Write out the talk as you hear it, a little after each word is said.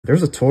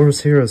There's a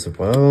Taurus here as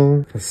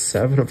well. The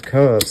Seven of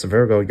Cups.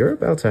 Virgo, you're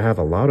about to have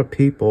a lot of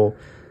people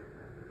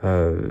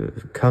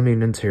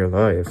coming into your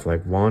life,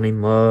 like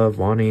wanting love,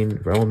 wanting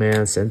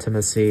romance,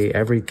 intimacy,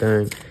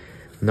 everything.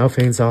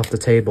 Nothing's off the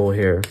table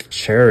here.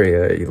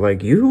 Chariot,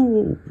 like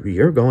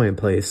you're going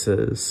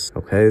places.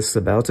 Okay, it's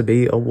about to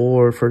be a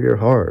war for your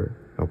heart.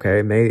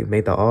 Okay, may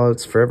the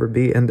odds forever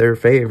be in their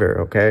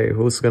favor. Okay,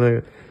 who's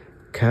gonna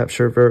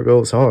capture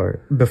Virgo's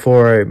heart?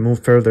 Before I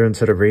move further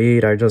into the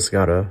read, I just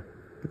gotta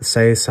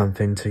say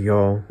something to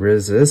y'all.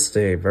 Resist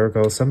it,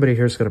 Virgo. Somebody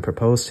here's gonna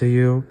propose to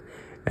you,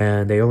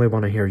 and they only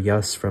want to hear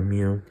yes from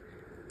you.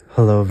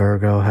 Hello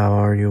Virgo, how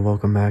are you?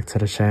 Welcome back to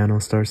the channel.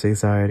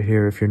 Starseaside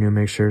here. If you're new,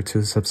 make sure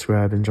to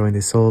subscribe and join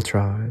the Soul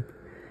Tribe.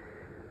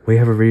 We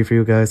have a read for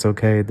you guys,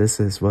 okay? This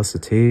is What's the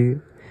Tea?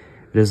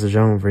 It is a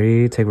general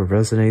read. Take what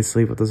resonates,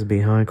 sleep with us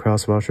behind.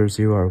 Cross watchers,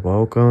 you are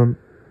welcome.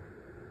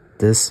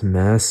 This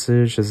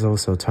message is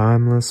also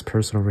timeless.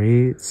 Personal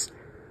reads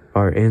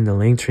are in the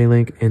Linktree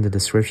link in the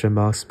description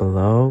box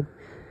below.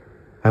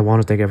 I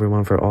want to thank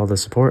everyone for all the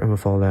support, and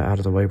with all that out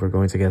of the way, we're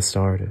going to get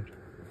started.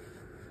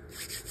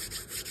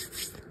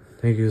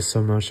 Thank you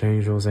so much,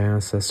 angels,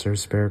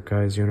 ancestors, spirit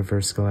guides,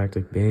 universe,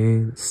 galactic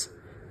beings,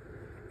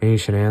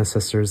 ancient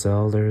ancestors,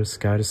 elders,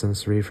 guidance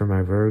and read for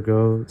my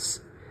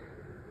Virgos.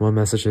 What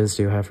messages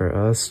do you have for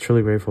us?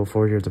 Truly grateful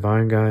for your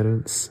divine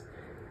guidance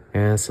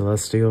and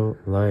celestial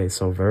light.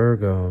 So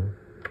Virgo,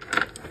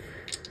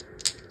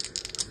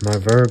 my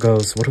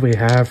Virgos, what do we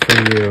have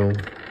for you?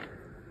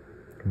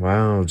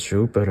 Wow,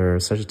 Jupiter,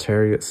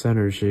 Sagittarius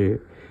energy,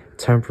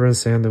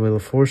 Temperance and the Wheel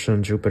of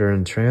Fortune, Jupiter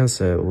in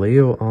transit,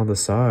 Leo on the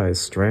side,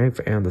 Strength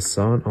and the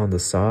Sun on the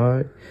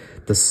side,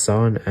 the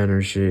Sun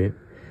energy.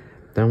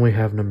 Then we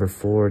have number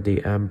 4,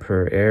 the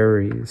Emperor,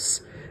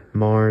 Aries,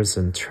 Mars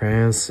in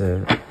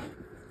transit,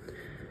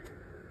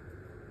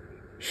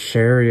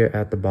 Chariot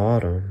at the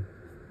bottom.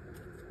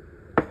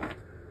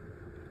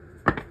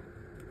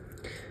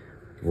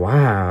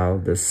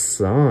 Wow, the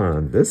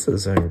Sun. This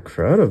is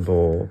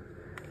incredible.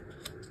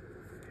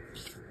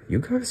 You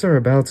guys are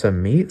about to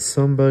meet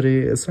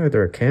somebody. It's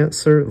either a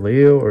Cancer,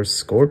 Leo, or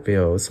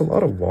Scorpio. It's a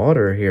lot of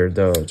water here,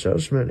 though.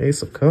 Judgment,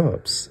 Ace of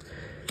Cups.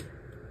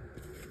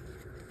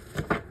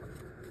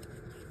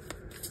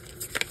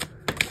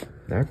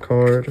 That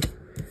card.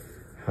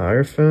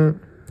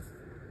 Hierophant.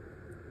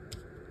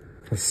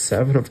 The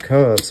Seven of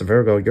Cups.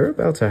 Virgo, you're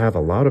about to have a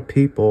lot of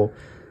people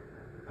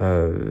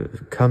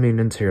coming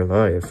into your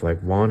life,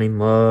 like wanting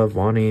love,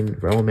 wanting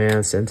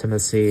romance,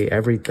 intimacy,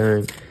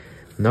 everything.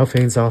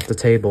 Nothing's off the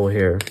table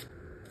here.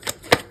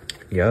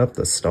 Yep,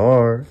 the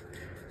Star.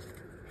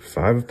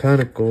 5 of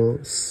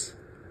Pentacles.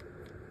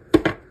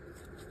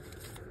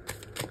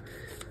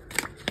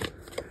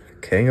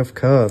 King of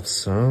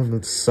Cups.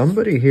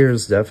 Somebody here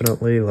is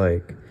definitely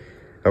like...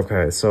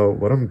 Okay, so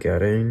what I'm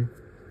getting...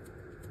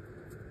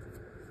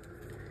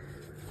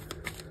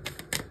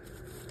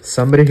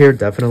 Somebody here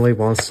definitely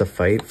wants to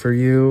fight for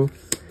you.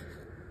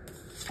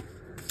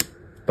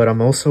 But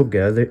I'm also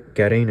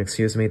getting,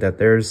 excuse me, that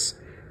there's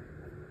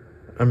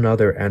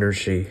another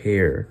energy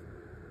here.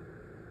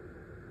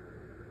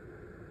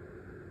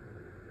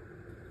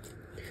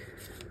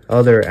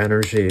 Other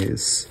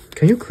energies.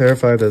 Can you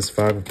clarify this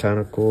 5 of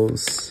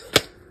Pentacles?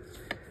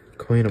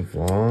 Queen of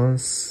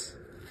Wands.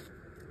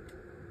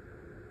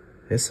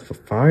 Is it a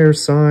fire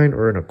sign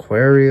or an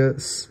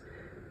Aquarius?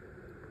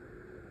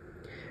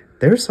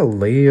 There's a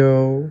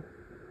Leo.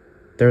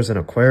 There's an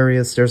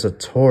Aquarius. There's a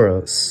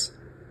Taurus.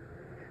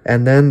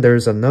 And then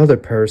there's another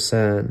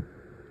person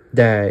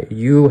that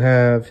you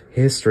have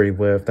history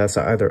with. That's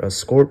either a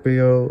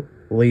Scorpio,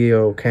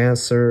 Leo,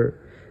 Cancer.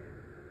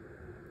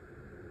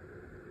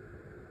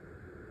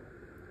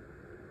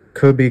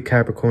 Could be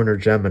Capricorn or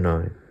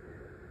Gemini.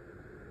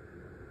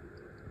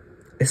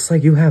 It's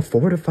like you have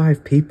 4 to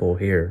 5 people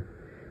here.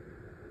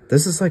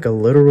 This is like a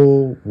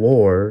literal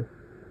war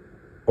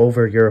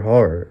over your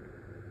heart.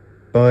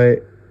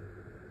 But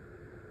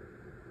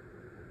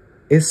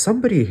is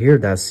somebody here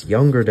that's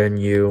younger than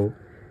you?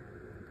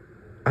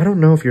 I don't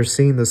know if you're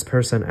seeing this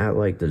person at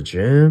like the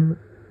gym.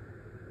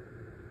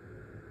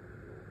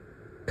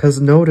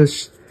 Because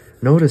notice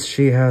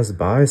she has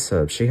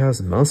biceps. She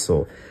has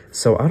muscle.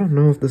 So I don't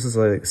know if this is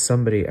like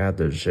somebody at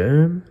the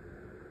gym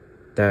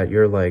that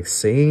you're like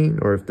seeing,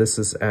 or if this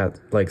is at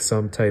like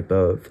some type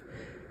of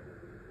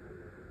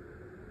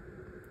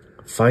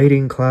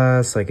fighting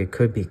class. Like it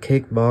could be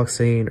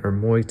kickboxing or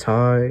Muay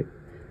Thai.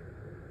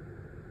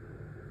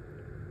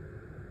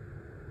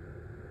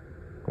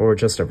 Or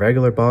just a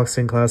regular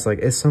boxing class. Like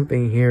it's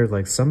something here,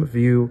 like some of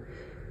you,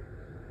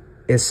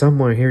 is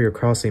someone here you're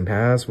crossing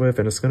paths with,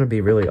 and it's going to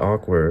be really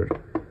awkward.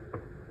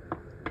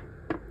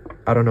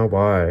 I don't know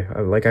why.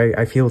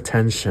 I feel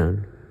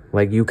tension.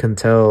 Like you can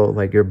tell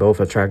like you're both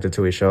attracted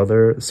to each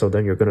other, so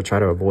then you're going to try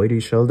to avoid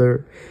each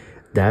other.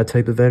 That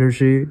type of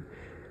energy.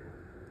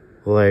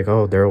 Like,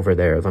 oh, they're over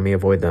there. Let me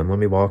avoid them. Let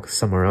me walk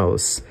somewhere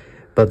else.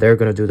 But they're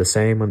going to do the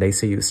same when they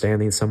see you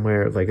standing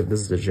somewhere. Like if this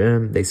is the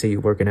gym, they see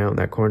you working out in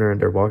that corner and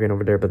they're walking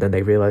over there, but then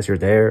they realize you're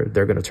there.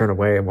 They're going to turn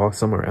away and walk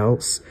somewhere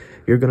else.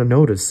 You're going to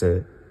notice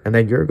it. And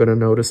then you're going to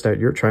notice that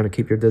you're trying to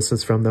keep your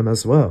distance from them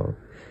as well.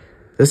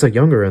 This is a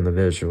younger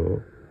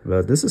individual,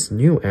 but this is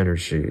new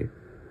energy.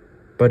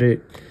 But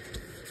the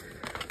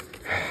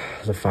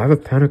Five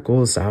of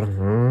Pentacles, I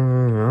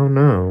don't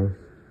know.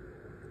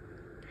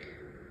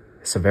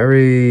 It's a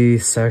very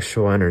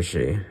sexual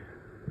energy.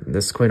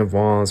 This Queen of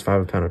Wands,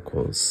 Five of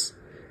Pentacles.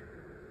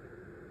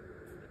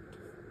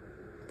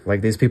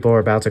 Like these people are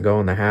about to go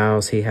in the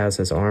house. He has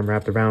his arm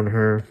wrapped around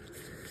her.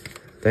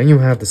 Then you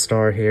have the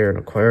star here in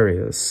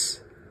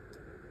Aquarius.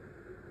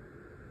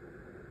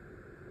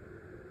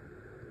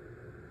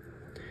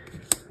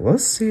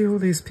 Let's see who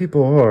these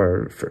people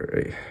are.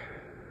 For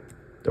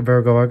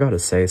Virgo, I gotta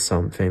say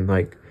something.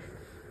 Like,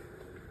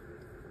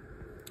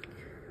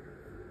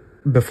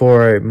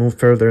 before I move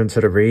further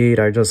into the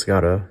read, I just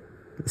gotta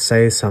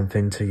say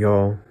something to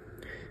y'all.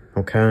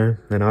 Okay?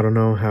 And I don't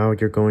know how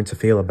you're going to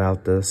feel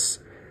about this.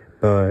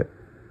 But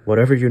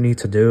whatever you need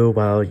to do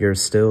while you're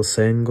still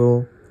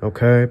single,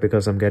 okay?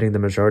 Because I'm getting the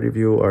majority of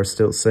you are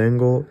still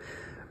single.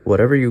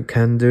 Whatever you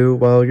can do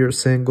while you're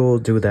single,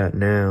 do that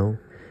now.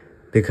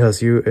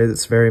 Because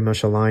it's very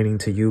much aligning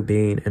to you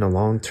being in a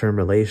long-term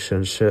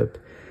relationship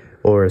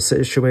or a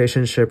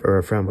situationship or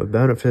a friend with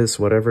benefits,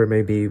 whatever it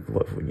may be.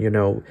 You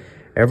know,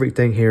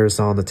 everything here is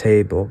on the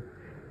table.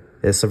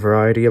 It's a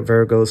variety of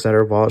Virgos that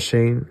are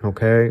watching,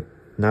 okay?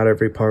 Not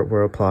every part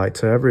will apply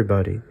to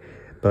everybody.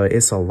 But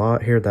it's a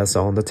lot here that's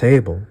on the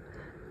table.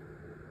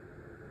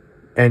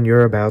 And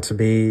you're about to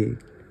be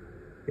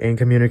in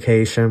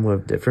communication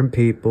with different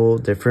people,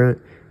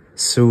 different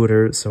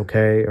suitors,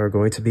 okay, are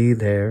going to be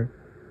there,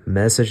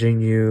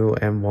 messaging you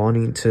and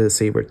wanting to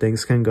see where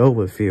things can go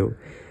with you,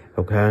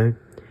 okay?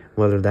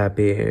 Whether that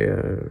be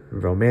a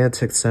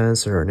romantic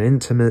sense or an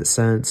intimate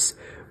sense,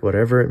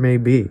 whatever it may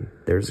be,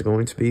 there's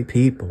going to be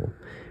people,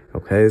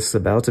 okay? It's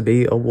about to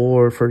be a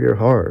war for your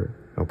heart.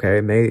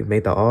 Okay, may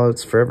the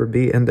odds forever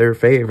be in their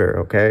favor,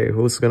 okay?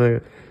 Who's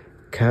gonna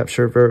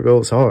capture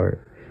Virgo's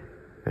heart?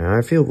 And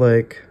I feel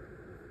like,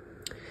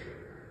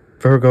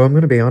 Virgo, I'm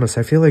gonna be honest,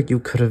 I feel like you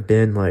could have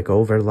been, like,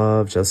 over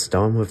loved, just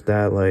done with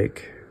that,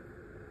 like,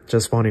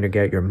 just wanting to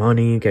get your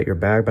money, get your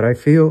bag. But I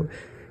feel,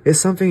 it's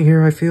something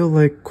here, I feel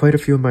like quite a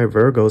few of my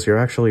Virgos, you're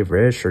actually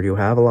rich, or you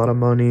have a lot of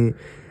money,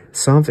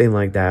 something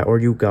like that. Or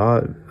you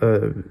got,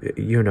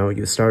 you know,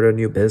 you started a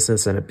new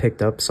business and it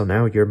picked up, so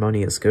now your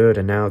money is good,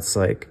 and now it's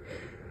like,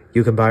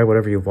 you can buy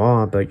whatever you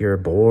want, but you're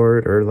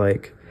bored, or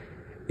like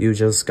you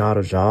just got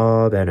a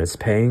job and it's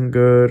paying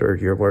good, or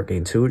you're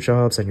working 2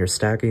 jobs and you're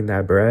stacking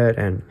that bread,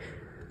 and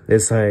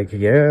it's like,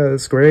 yeah,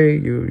 it's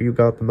great, you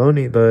got the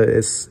money, but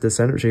it's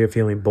this energy of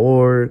feeling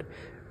bored,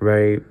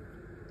 right?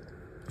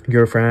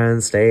 Your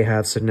friends, they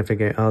have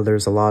significant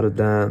others, a lot of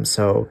them,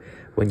 so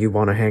when you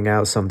want to hang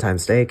out,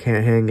 sometimes they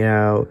can't hang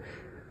out.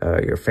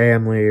 Your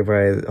family,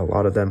 right? A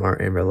lot of them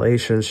aren't in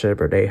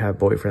relationship, or they have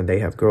boyfriend, they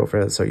have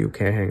girlfriend, so you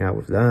can't hang out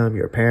with them.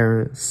 Your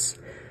parents,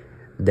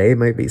 they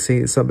might be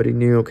seeing somebody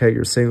new, okay?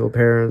 Your single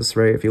parents,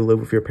 right? If you live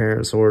with your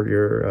parents, or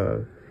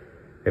you're,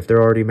 if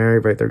they're already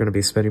married, right? They're going to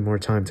be spending more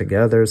time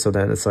together, so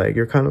then it's like,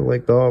 you're kind of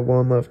like the odd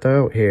one left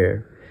out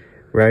here,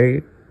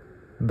 right?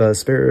 But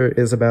Spirit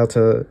is about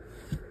to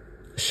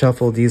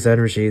shuffle these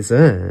energies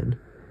in.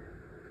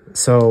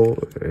 So,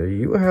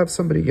 you have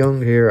somebody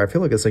young here. I feel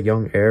like it's a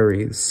young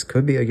Aries.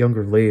 Could be a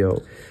younger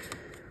Leo.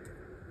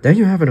 Then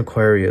you have an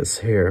Aquarius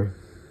here.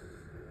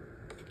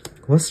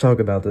 Let's talk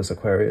about this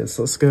Aquarius.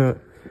 Let's get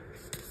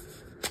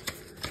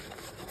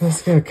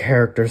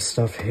character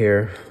stuff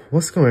here.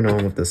 What's going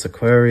on with this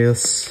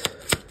Aquarius?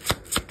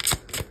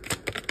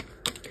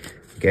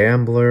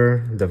 Gambler,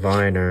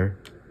 diviner.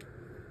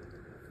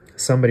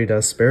 Somebody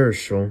that's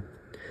spiritual.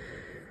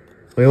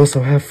 We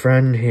also have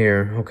friend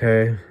here,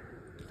 okay?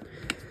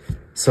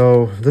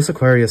 So, this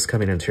Aquarius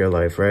coming into your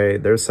life,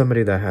 right? There's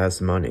somebody that has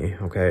money,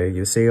 okay?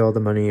 You see all the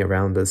money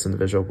around this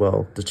individual,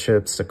 well, the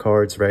chips, the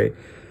cards, right?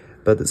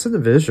 But this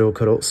individual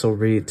could also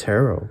read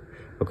tarot,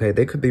 okay?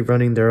 They could be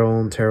running their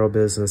own tarot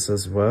business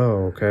as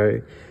well,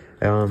 okay?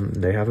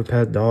 They have a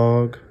pet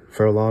dog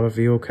for a lot of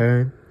you,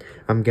 okay?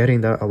 I'm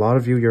getting that a lot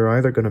of you, you're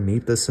either going to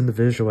meet this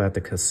individual at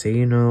the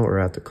casino or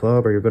at the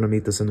club, or you're going to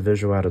meet this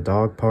individual at a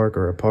dog park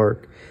or a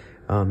park.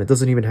 It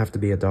doesn't even have to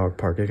be a dog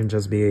park. It can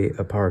just be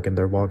a park and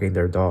they're walking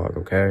their dog,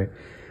 okay?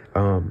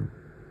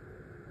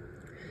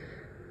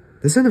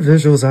 This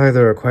individual is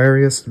either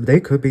Aquarius. They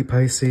could be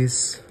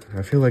Pisces.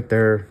 I feel like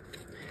they're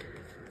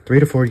 3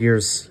 to 4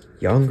 years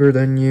younger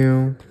than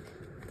you.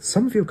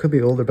 Some of you could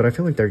be older, but I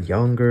feel like they're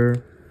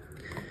younger.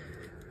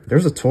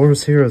 There's a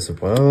Taurus here as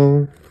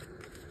well.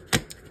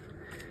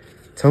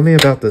 Tell me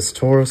about this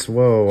Taurus.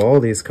 Whoa, all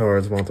these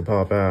cards want to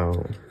pop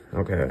out.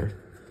 Okay.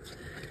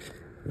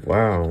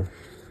 Wow.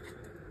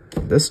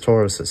 This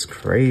Taurus is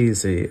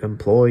crazy.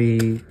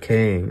 Employee,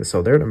 king.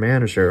 So they're the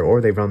manager, or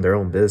they run their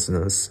own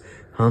business.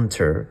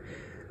 Hunter.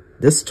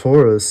 This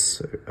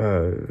Taurus,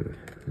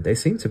 they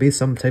seem to be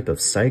some type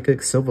of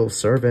psychic, civil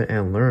servant,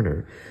 and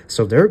learner.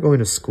 So they're going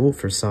to school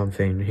for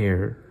something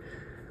here.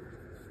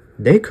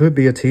 They could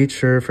be a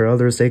teacher. For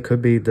others, they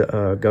could be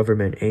the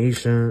government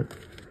agent.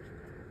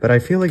 But I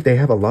feel like they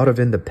have a lot of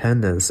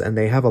independence, and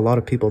they have a lot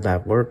of people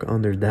that work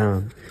under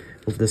them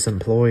with this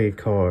employee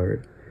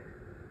card.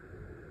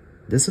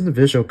 This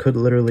individual could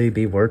literally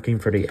be working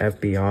for the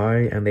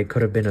FBI, and they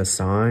could have been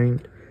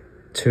assigned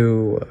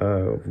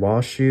to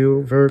wash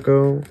you,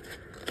 Virgo.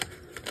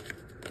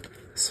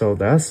 So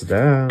that's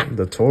that.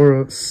 The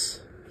Taurus.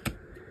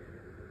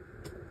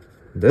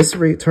 This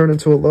read turned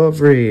into a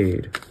love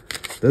read.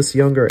 This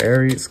younger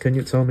Aries, can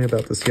you tell me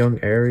about this young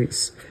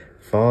Aries?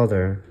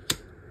 Father.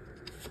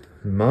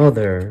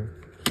 Mother.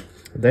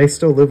 They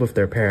still live with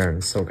their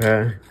parents,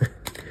 okay?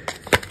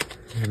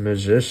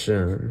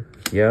 Magician.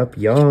 Yep,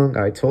 young.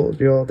 I told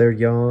y'all they're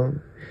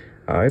young.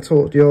 I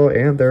told y'all,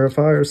 and they're a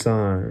fire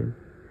sign.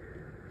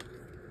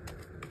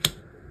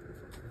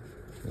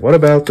 What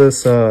about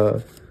this,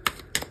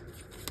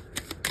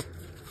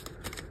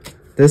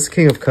 this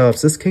King of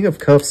Cups? This King of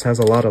Cups has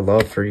a lot of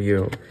love for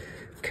you.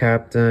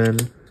 Captain,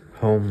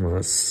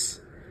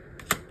 homeless,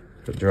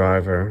 the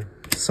driver.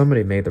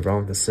 Somebody made the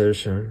wrong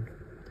decision.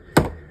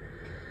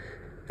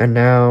 And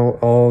now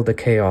all the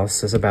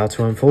chaos is about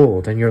to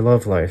unfold in your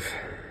love life.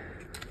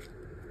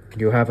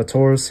 You have a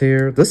Taurus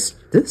here.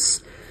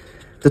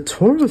 The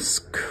Taurus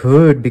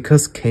could,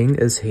 because King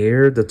is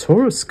here, the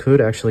Taurus could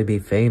actually be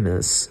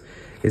famous,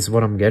 is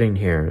what I'm getting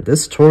here.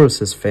 This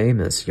Taurus is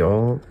famous,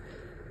 y'all.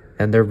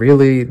 And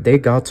they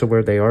got to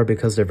where they are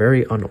because they're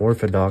very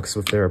unorthodox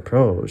with their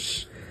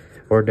approach.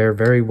 Or they're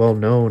very well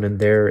known in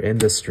their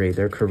industry,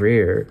 their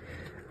career,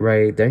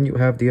 right? Then you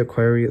have the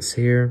Aquarius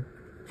here.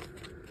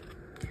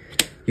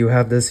 You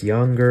have this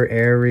younger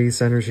Aries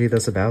energy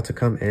that's about to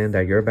come in,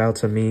 that you're about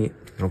to meet,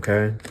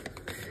 okay?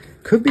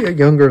 Could be a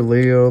younger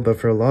Leo, but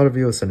for a lot of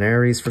you, it's an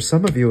Aries. For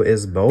some of you,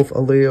 it's both a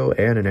Leo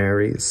and an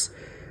Aries.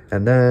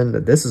 And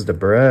then this is the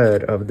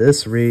bread of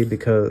this read,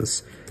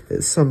 because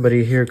it's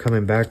somebody here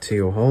coming back to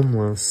you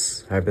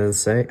homeless.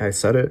 I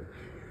said it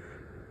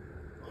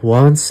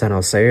once, and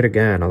I'll say it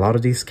again. A lot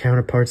of these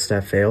counterparts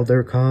that failed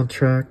their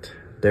contract,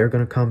 they're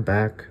going to come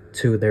back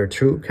to their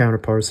true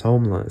counterparts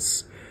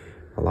homeless.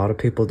 A lot of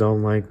people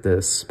don't like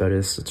this, but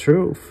it's the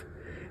truth.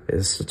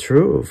 It's the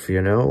truth,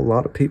 you know? A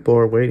lot of people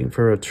are waiting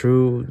for a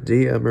true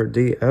DM or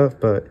DF,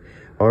 but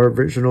our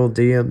original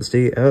DMs,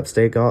 DFs,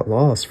 they got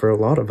lost for a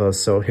lot of us.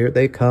 So here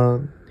they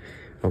come,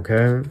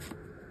 okay?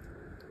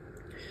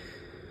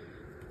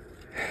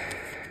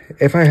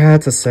 If I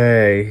had to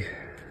say,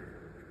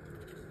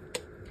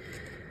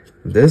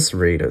 this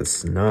read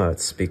is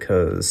nuts,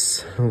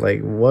 because, like,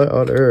 what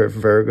on earth,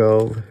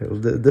 Virgo?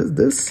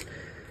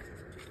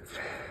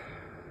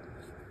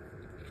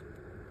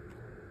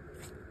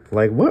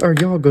 Like, what are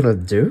y'all gonna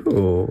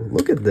do?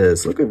 Look at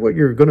this. Look at what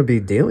you're gonna be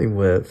dealing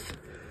with.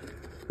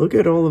 Look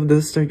at all of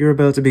this that you're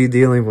about to be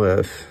dealing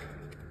with.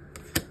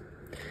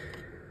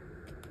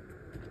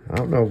 I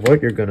don't know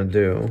what you're gonna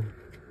do.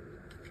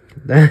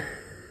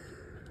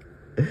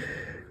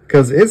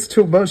 Because it's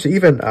too much.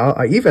 Even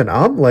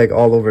I'm like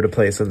all over the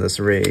place in this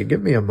read.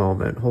 Give me a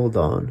moment. Hold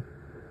on.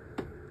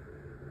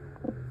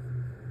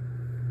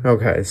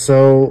 Okay,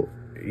 so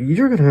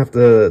you're going to have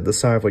to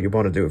decide what you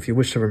want to do. If you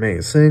wish to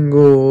remain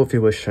single, if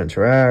you wish to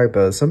interact,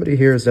 but somebody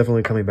here is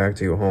definitely coming back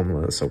to you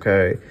homeless,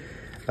 okay?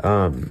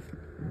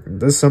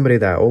 This is somebody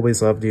that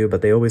always loved you,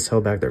 but they always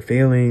held back their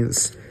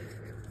feelings.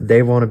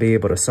 They want to be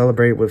able to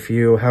celebrate with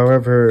you.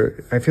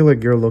 However, I feel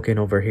like you're looking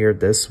over here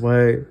this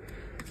way,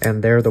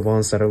 and they're the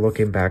ones that are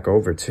looking back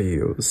over to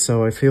you.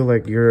 So I feel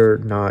like you're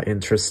not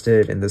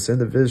interested in this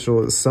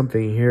individual. It's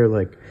something here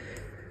like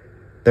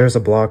there's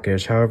a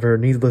blockage. However,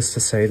 needless to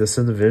say, this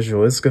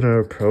individual is going to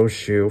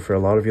approach you. For a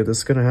lot of you, this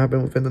is going to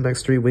happen within the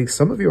next 3 weeks.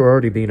 Some of you are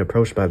already being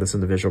approached by this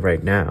individual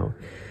right now.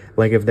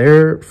 Like, if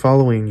they're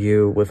following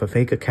you with a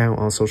fake account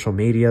on social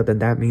media, then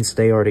that means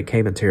they already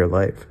came into your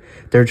life.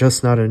 They're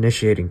just not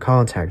initiating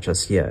contact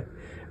just yet,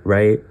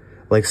 right?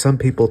 Like, some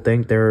people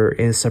think they're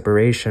in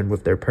separation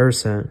with their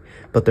person,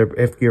 but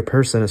if your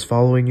person is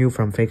following you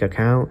from fake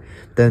account,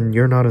 then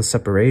you're not in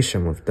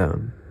separation with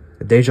them.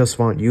 They just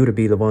want you to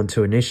be the one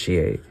to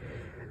initiate.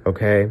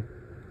 Okay,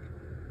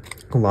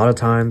 a lot of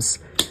times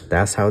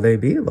that's how they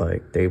be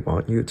like. They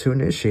want you to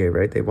initiate,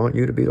 right? They want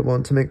you to be the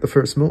one to make the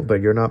first move, but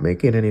you're not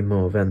making any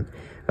move. And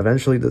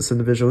eventually this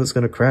individual is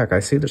going to crack. I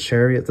see the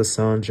Chariot, the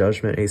Sun,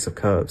 Judgment, Ace of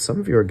Cups. Some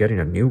of you are getting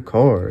a new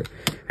card.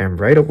 And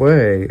right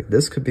away,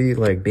 this could be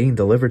like being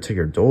delivered to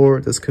your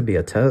door. This could be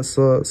a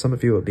Tesla. Some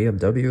of you a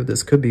BMW.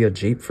 This could be a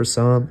Jeep for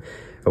some.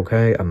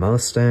 Okay, a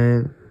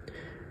Mustang.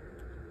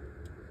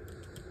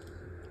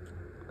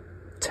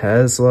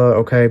 Tesla,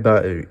 okay,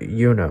 but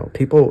you know,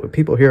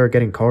 people here are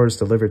getting cars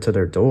delivered to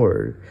their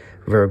door.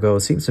 Virgo,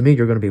 it seems to me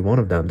you're going to be one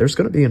of them. There's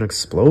going to be an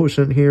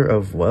explosion here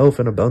of wealth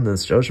and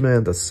abundance. Judgment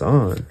and the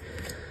Sun.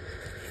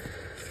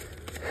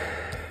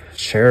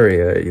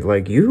 Chariot,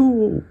 like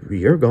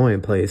you're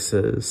going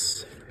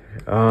places.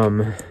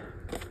 A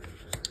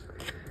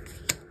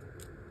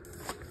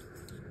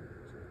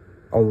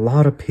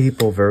lot of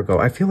people, Virgo,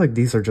 I feel like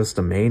these are just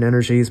the main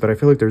energies, but I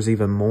feel like there's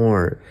even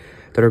more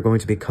that are going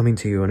to be coming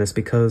to you, and it's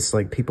because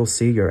like people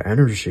see your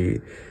energy,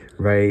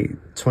 right?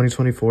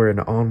 2024 and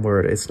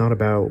onward, it's not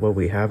about what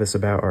we have, it's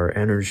about our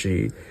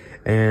energy.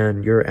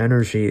 and your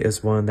energy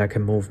is one that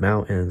can move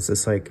mountains.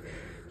 It's like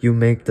you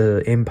make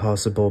the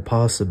impossible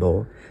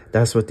possible.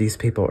 That's what these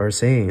people are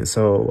saying.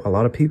 So a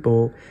lot of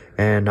people,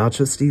 and not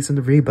just these in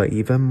the read, but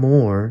even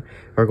more,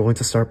 are going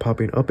to start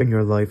popping up in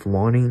your life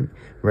wanting,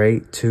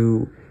 right,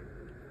 to,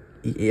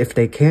 if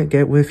they can't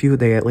get with you,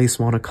 they at least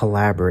want to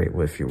collaborate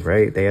with you,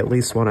 right? They at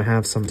least want to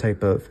have some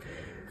type of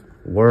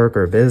work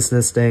or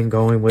business thing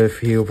going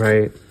with you,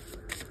 right?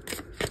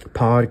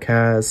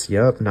 Podcast,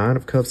 yep, 9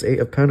 of Cups, 8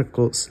 of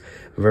Pentacles.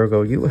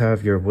 Virgo, you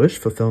have your wish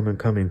fulfillment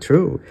coming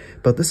true.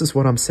 But this is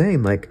what I'm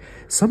saying, like,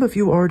 some of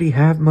you already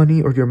have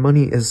money, or your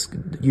money is,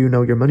 you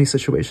know, your money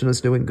situation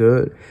is doing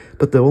good,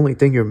 but the only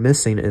thing you're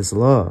missing is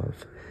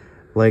love.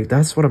 Like,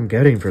 that's what I'm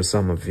getting for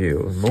some of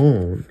you.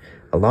 Moon,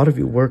 a lot of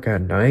you work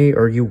at night,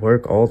 or you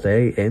work all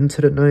day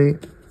into the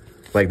night.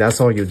 Like, that's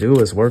all you do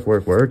is work,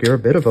 work, work. You're a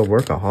bit of a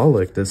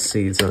workaholic this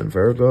season,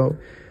 Virgo.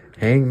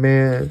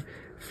 Hangman,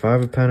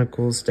 5 of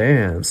Pentacles.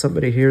 Damn,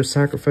 somebody here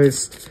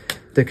sacrificed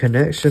the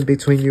connection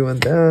between you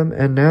and them,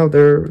 and now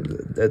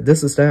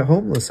this is that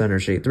homeless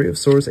energy. 3 of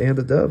Swords and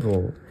the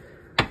Devil.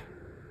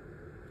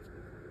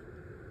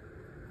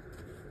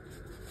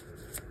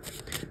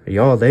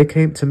 Y'all, they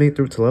came to me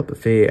through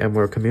telepathy and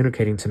were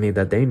communicating to me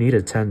that they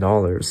needed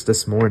 $10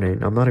 this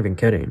morning. I'm not even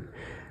kidding.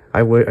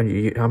 I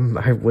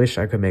wish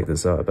I could make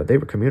this up, but they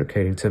were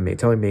communicating to me,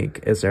 telling me,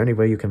 is there any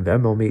way you can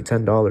Venmo me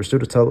 $10 through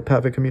the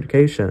telepathic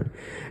communication?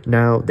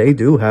 Now, they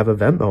do have a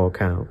Venmo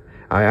account.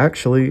 I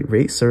actually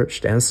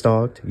researched and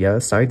stalked.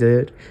 Yes, I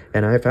did.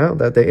 And I found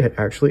that they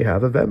actually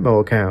have a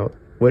Venmo account,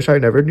 which I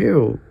never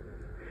knew.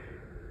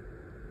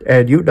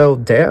 And you know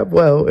damn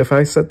well, if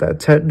I sent that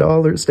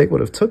 $10, they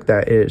would have took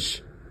that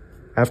ish.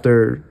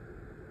 After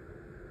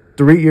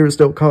 3 years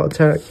no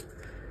contact.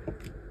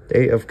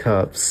 8 of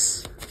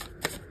Cups.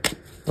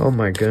 Oh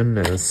my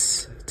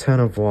goodness.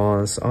 10 of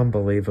Wands.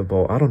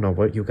 Unbelievable. I don't know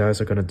what you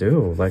guys are going to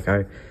do. Like,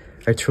 I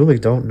truly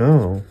don't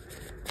know.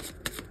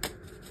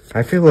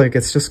 I feel like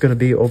it's just going to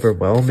be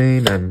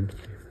overwhelming. And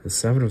the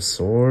 7 of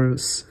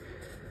Swords.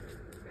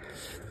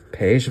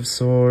 Page of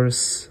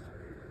Swords.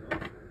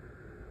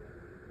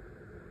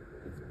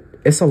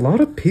 It's a lot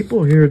of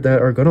people here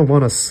that are going to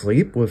want to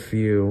sleep with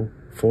you.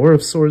 4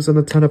 of Swords and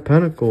the 10 of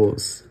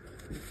Pentacles.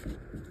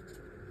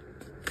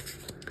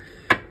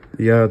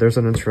 Yeah, there's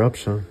an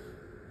interruption.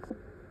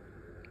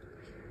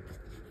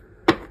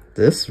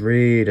 This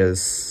read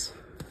is...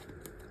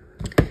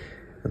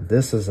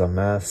 This is a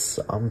mess.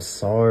 I'm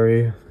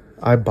sorry.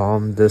 I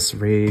bombed this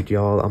read,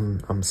 y'all.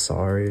 I'm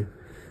sorry.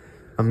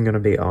 I'm gonna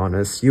be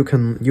honest. You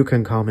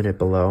can comment it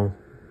below.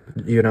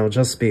 You know,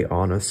 just be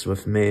honest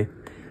with me.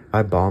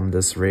 I bombed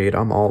this read.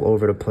 I'm all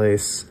over the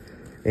place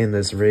in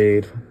this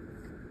read.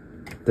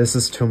 This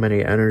is too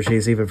many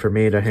energies even for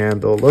me to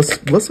handle.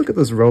 Let's look at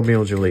this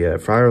Romeo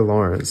Juliet. Friar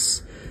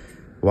Lawrence.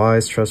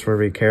 Wise,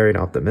 trustworthy, caring,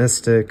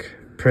 optimistic.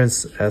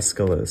 Prince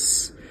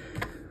Aeschylus.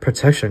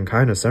 Protection,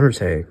 kindness,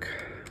 undertake.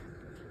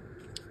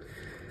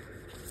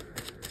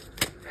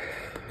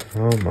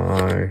 Oh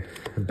my.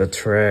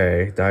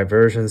 Betray.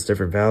 Diversions,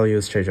 different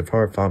values, change of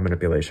heart, thought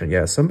manipulation.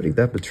 Yeah, somebody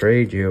that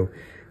betrayed you.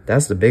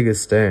 That's the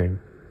biggest thing.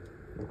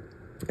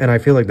 And I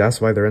feel like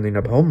that's why they're ending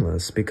up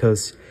homeless.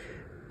 Because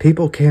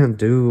people can't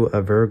do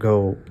a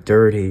Virgo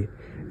dirty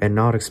and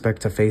not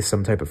expect to face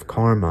some type of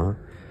karma,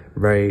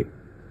 right?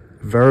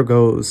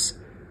 Virgos,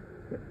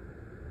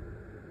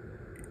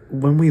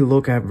 when we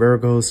look at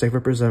Virgos, they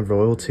represent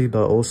royalty,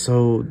 but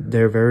also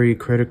they're very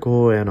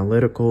critical,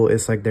 analytical.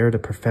 It's like they're the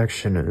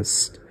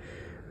perfectionist,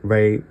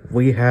 right?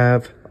 We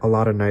have a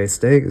lot of nice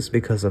things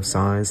because of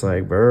signs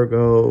like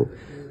Virgo,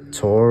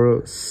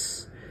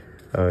 Taurus,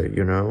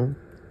 you know,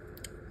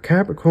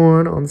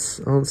 Capricorn on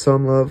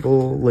some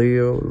level,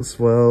 Leo as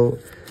well.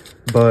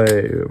 But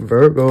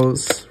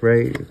Virgos,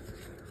 right,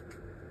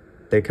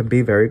 they can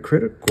be very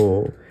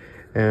critical.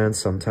 And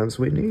sometimes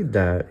we need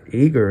that.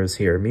 Eager is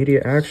here.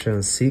 Immediate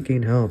action,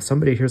 seeking help.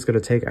 Somebody here is going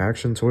to take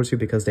action towards you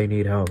because they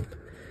need help.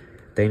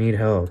 They need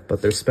help,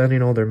 but they're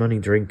spending all their money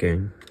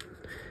drinking.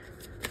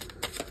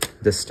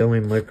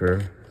 Distilling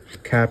liquor.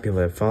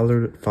 Capulet.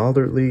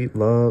 Fatherly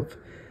love.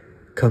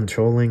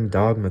 Controlling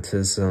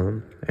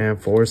dogmatism.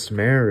 And forced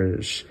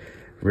marriage.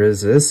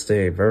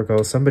 Resisting.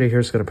 Virgo, somebody here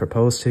is going to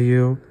propose to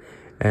you.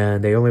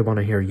 And they only want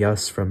to hear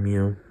yes from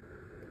you.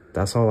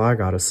 That's all I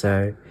got to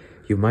say.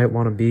 You might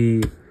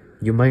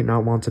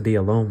not want to be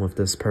alone with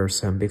this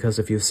person, because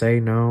if you say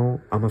no,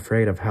 I'm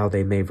afraid of how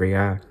they may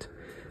react.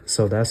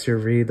 So that's your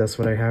read. That's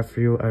what I have for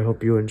you. I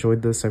hope you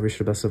enjoyed this. I wish you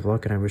the best of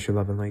luck, and I wish you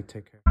love and light.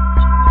 Take care.